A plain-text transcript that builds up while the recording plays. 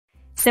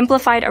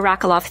Simplified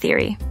Arakelov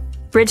Theory,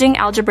 Bridging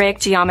Algebraic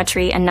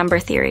Geometry and Number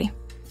Theory,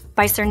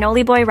 by Sir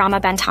NolieBoy Rama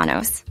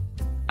Bantanos.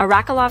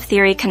 Arakelov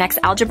theory connects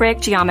algebraic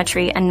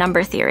geometry and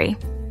number theory.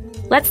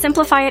 Let's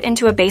simplify it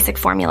into a basic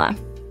formula.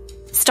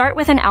 Start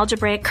with an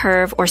algebraic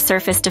curve or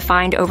surface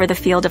defined over the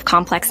field of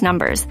complex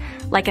numbers,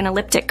 like an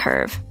elliptic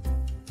curve.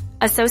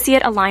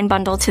 Associate a line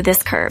bundle to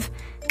this curve,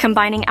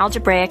 combining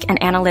algebraic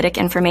and analytic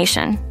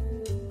information.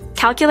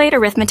 Calculate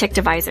arithmetic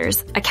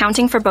divisors,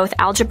 accounting for both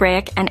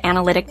algebraic and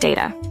analytic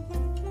data.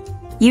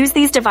 Use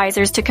these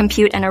divisors to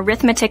compute an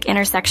arithmetic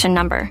intersection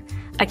number,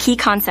 a key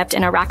concept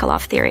in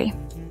Arakelov theory.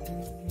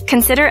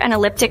 Consider an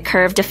elliptic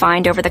curve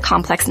defined over the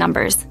complex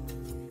numbers.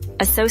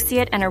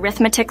 Associate an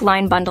arithmetic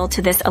line bundle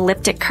to this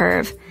elliptic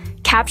curve,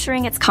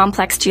 capturing its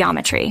complex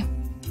geometry.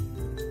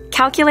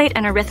 Calculate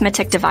an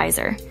arithmetic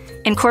divisor,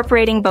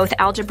 incorporating both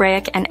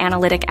algebraic and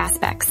analytic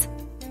aspects.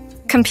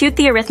 Compute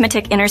the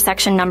arithmetic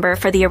intersection number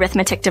for the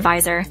arithmetic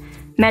divisor,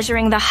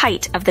 measuring the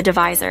height of the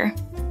divisor.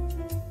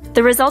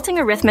 The resulting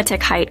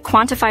arithmetic height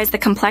quantifies the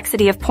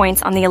complexity of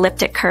points on the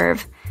elliptic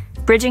curve,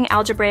 bridging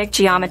algebraic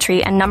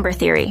geometry and number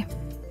theory.